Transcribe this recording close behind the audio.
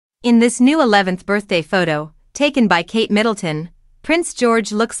In this new 11th birthday photo, taken by Kate Middleton, Prince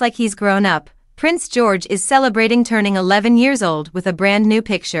George looks like he's grown up. Prince George is celebrating turning 11 years old with a brand new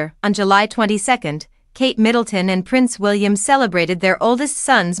picture. On July 22, Kate Middleton and Prince William celebrated their oldest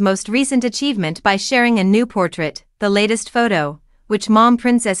son's most recent achievement by sharing a new portrait. The latest photo, which mom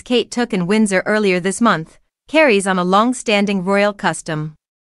Princess Kate took in Windsor earlier this month, carries on a long-standing royal custom.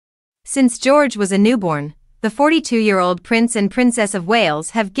 Since George was a newborn, the 42-year-old Prince and Princess of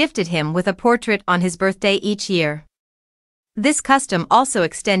Wales have gifted him with a portrait on his birthday each year. This custom also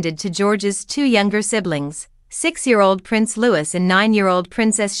extended to George's two younger siblings, 6-year-old Prince Louis and 9-year-old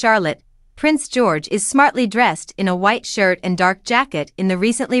Princess Charlotte. Prince George is smartly dressed in a white shirt and dark jacket in the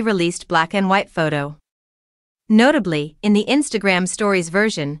recently released black and white photo. Notably, in the Instagram Stories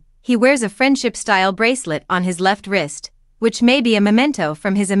version, he wears a friendship-style bracelet on his left wrist, which may be a memento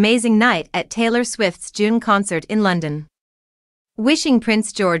from his amazing night at Taylor Swift's June concert in London. Wishing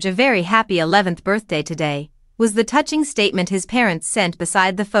Prince George a very happy 11th birthday today, was the touching statement his parents sent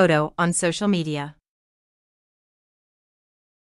beside the photo on social media.